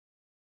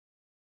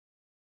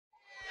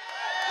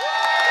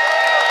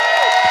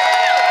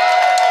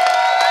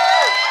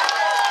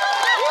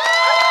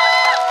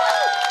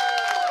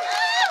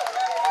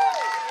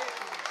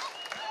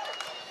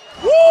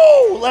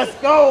Let's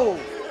go.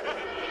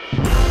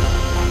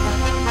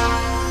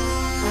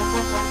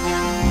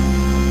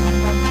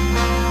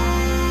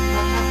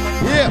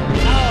 Yeah.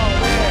 Oh,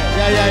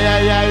 man.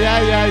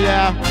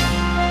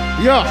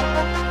 Yeah.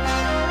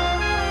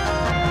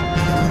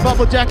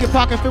 Bubble jacket,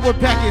 pocket filled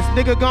with packets.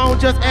 Nigga gon'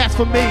 just ask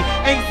for me.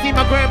 Ain't seen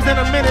my grams in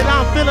a minute,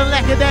 I'm feeling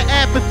lack of that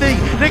apathy.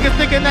 Niggas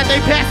thinking that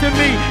they passing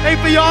me. Ain't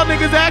for y'all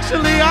niggas,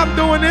 actually, I'm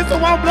doing this, so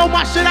I'll blow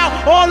my shit out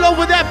all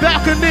over that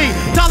balcony.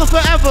 Tyler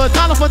forever,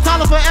 Tyler for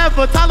Tyler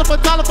forever, Tyler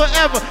for Tyler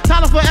forever,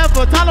 Tyler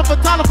forever, Tyler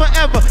for Tyler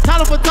forever,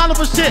 Tyler for Tyler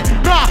for shit.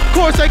 Nah, of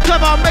course they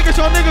clever, I'm making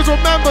sure niggas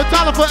remember.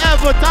 Tyler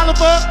forever, Tyler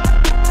for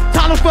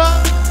Tyler for.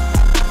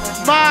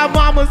 My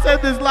mama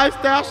said this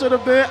lifestyle should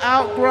have been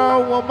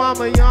outgrown. Well,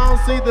 mama,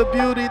 y'all see the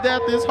beauty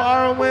that this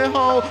heroin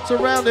hold.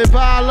 Surrounded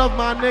by all of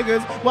my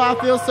niggas, while I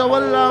feel so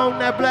alone.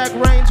 That black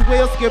range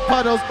will skip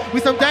puddles.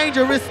 We some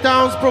dangerous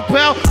stones,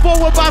 propelled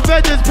forward by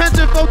vengeance.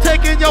 Pension for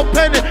taking your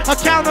pendant.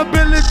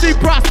 Accountability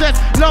process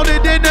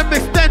loaded in them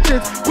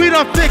extensions. We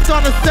done fixed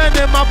on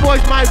ascending. My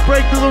boys might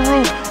break through the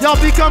roof. Y'all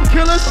become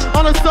killers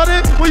all of a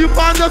sudden when you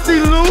find us see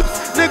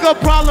loops. Nigga,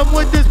 problem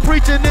with this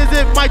preaching is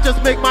it might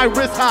just make my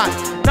wrist hot.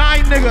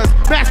 9 niggas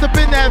masked up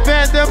in that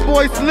van, them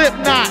boys slip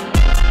knot.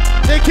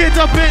 They kids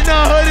up in the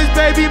hood is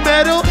baby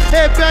metal.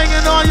 Head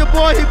banging on your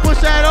boy, he push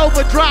that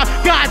overdrive.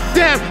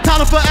 Goddamn,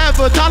 Tyler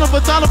forever, Tyler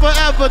for Tyler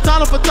forever,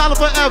 Tyler for Tyler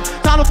forever,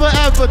 Tyler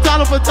forever,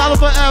 Tyler for Tyler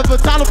forever,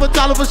 Tyler for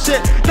Tyler for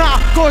shit. Nah,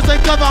 of course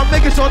they clever, I'm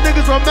making sure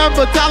niggas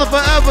remember. Tyler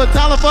forever,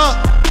 Tyler for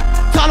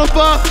Tyler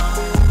for.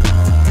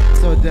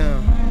 So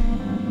down.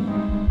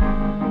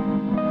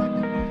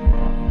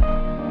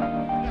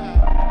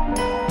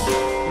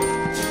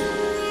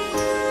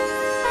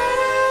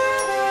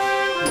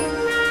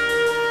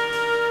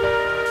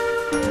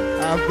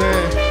 I've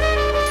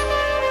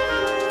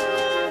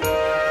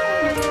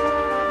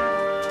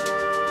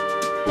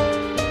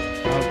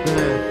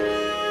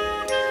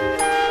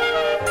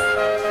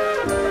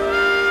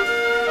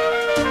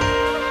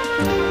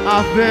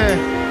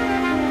been.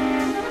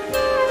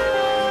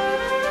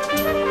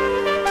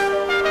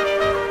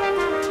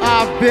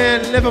 I've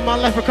been living my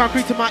life with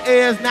concrete to my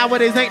ears.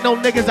 Nowadays ain't no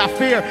niggas I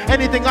fear.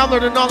 Anything I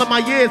learned in all of my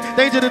years.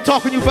 Danger to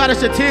talk when you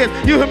banish your tears.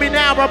 You hear me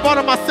now, I brought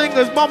on my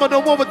singers. Mama the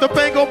one with the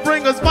pain gon'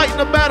 bring us. Fighting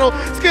the battle,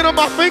 skin on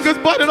my fingers,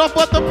 butted off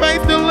but the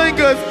pain still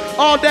lingers.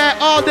 All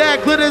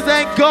that glitters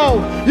ain't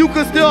gold. You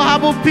can still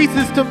hobble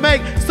pieces to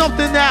make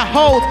something that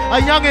holds.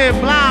 A youngin'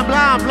 blind,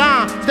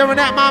 staring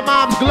at my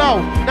mom's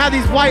glow. Now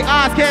these white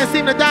eyes can't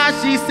seem to die,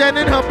 she's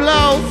sending her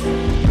blows.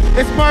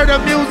 It's murder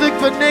music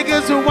for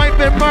niggas who ain't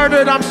been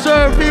murdered. I'm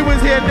sure if he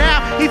was here now,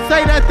 he'd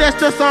say that that's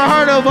just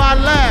unheard of. I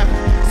laugh,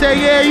 say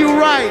yeah, you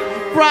right,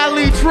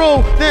 probably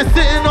true. Then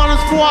sitting on his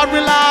floor, I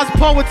realize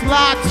poets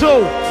lie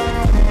too.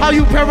 How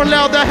you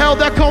parallel the hell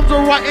that comes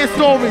with writing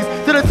stories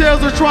to the tales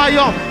of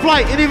triumph,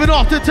 flight, and even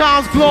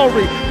oftentimes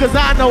glory. Cause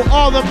I know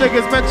all them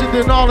niggas mentioned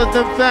in all of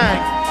them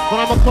things. But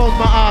I'ma close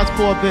my eyes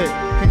for a bit.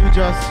 Can you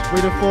just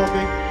read it for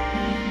me?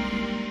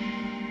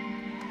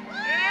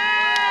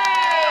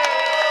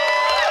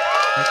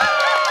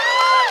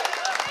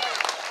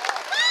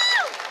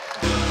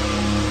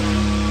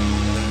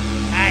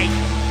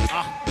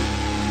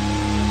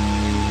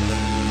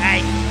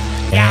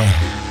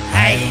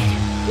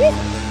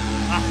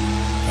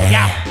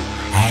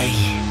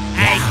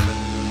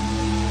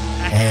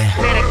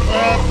 Hit the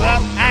club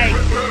up, ayy.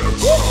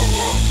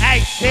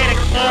 Ayy, hit the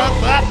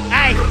club up,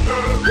 ayy.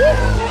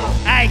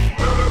 Ayy,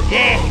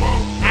 yeah,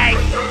 ayy.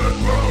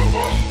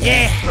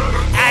 Yeah,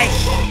 ayy.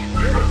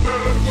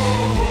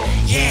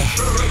 Yeah,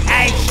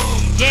 ayy.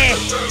 Yeah,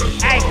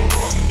 ayy.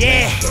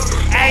 Yeah,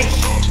 ayy.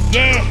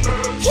 Yeah.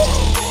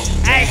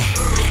 Ayy,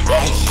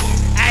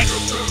 ayy.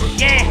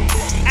 Yeah,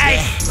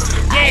 ayy.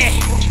 Yeah,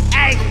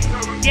 ayy.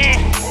 Yeah.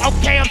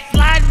 Okay, I'm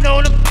sliding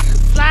on them.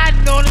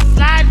 Sliding on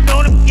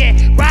them, yeah,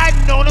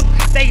 riding on them.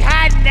 They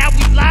hiding now,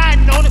 we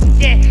lying on them,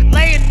 yeah,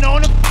 laying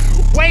on them,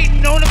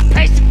 waiting on them,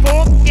 patient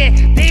for them, yeah.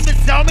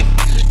 Demons on me,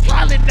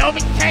 calling on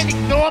me, can't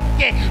ignore them,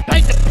 yeah.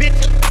 Paint the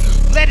picture,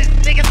 let his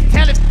niggas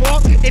tell it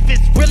for him. If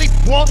it's really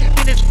war,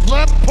 then it's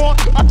blood pour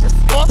up the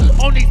score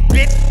on these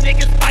bitch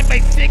niggas. I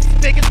make 6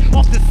 figures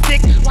off the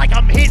stick like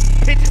I'm hitting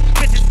pitches.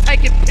 Bitches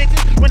taking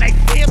pictures when they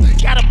see him.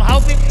 Got them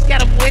hoping, got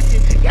them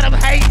wishing, got them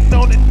hating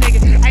on the nigga.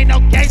 Ain't no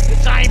games,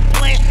 bitch, I ain't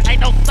playing. Ain't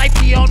no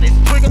safety on this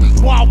trigger.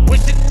 While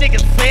wishing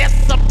niggas said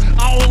something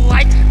I don't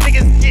like.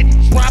 Niggas get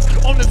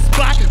dropped on the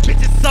spot.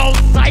 Bitches on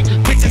sight,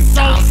 bitches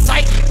on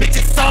sight,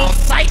 bitches on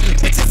sight,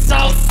 bitches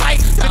on sight,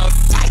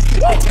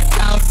 bitches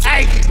on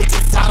sight,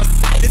 bitches on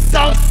sight, it's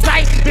on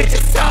sight,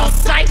 bitches on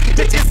sight,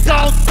 bitches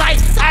on sight,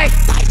 ayy,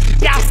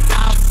 yeah,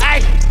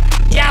 ayy,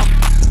 yeah,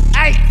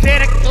 ayy, tear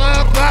the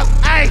club up,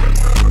 ayy,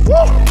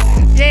 woo,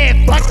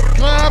 yeah, fuck the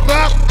club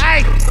up,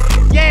 ayy,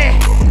 yeah,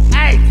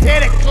 ayy, tear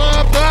the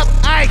club up,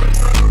 ayy,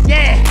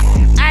 yeah,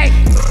 ayy,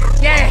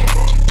 yeah,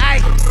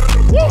 ayy,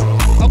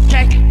 woo,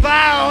 okay,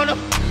 fire on them,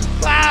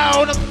 fire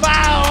on them,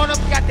 fire on them,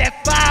 got that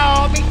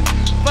fire on me,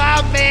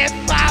 fire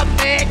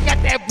man,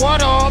 got that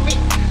water on me.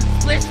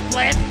 Splish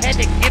splash, had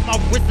to get my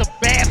wrist a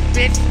bad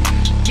bitch.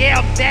 Yeah,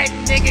 I'm that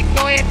nigga.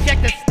 Go ahead and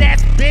check the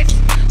stats, bitch.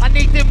 I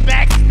need them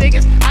max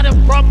niggas. I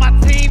done brought my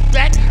team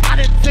back. I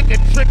done took a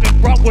trip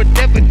and brought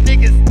whatever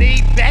niggas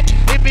need back.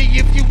 Hit me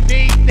if you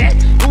need that.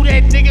 Who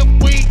that nigga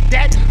weed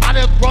that? I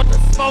done brought the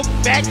smoke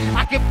back.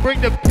 I can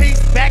bring the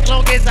peace back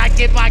long as I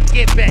get my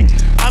get back.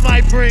 I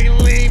might bring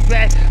lean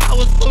back. I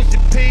was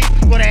pushing P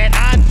for that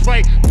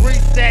entree. 3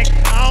 stack.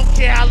 I don't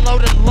care how low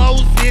the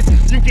lows is.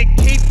 You can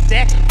keep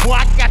that. Boy,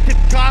 I got the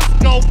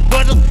Costco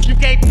bundles. You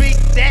can't beat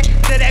that.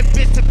 Tell that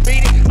bitch to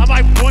beat it. I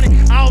might want it.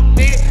 I don't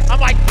need it. I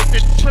might get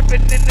the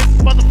trippin' in this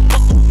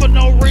motherfucker for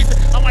no reason.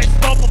 I might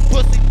stomp a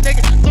pussy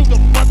nigga through the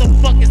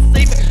motherfucking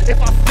semen.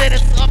 If I set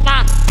it up,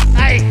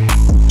 hey.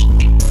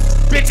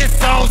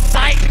 Bitches on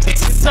sight,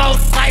 bitches on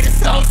sight,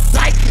 it's on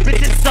sight,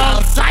 bitches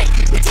on sight,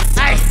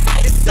 hey,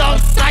 it's on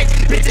sight,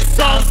 bitches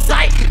on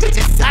sight,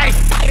 bitches, hey,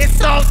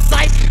 it's on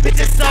sight,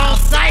 bitches on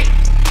sight,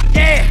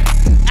 yeah,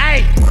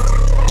 hey.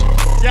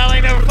 Y'all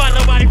ain't never fought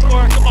nobody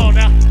before, come on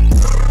now.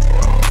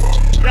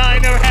 Y'all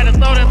ain't never had to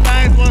throw them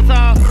things one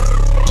time.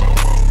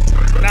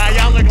 Nah,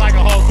 y'all look like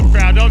a wholesome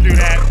crowd, don't do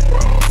that.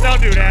 Don't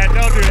do that,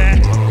 don't do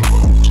that.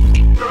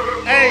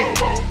 Hey,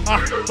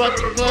 fuck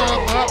the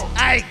club up,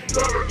 ayy,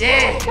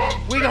 yeah,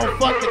 we gon'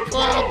 fuck the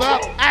club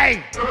up,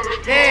 ayy,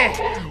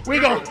 yeah, we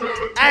gon',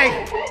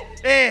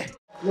 ayy, yeah.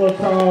 Little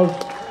Charles,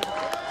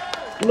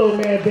 little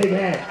man, big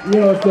hat, you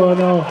know what's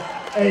going on,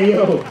 hey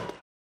yo.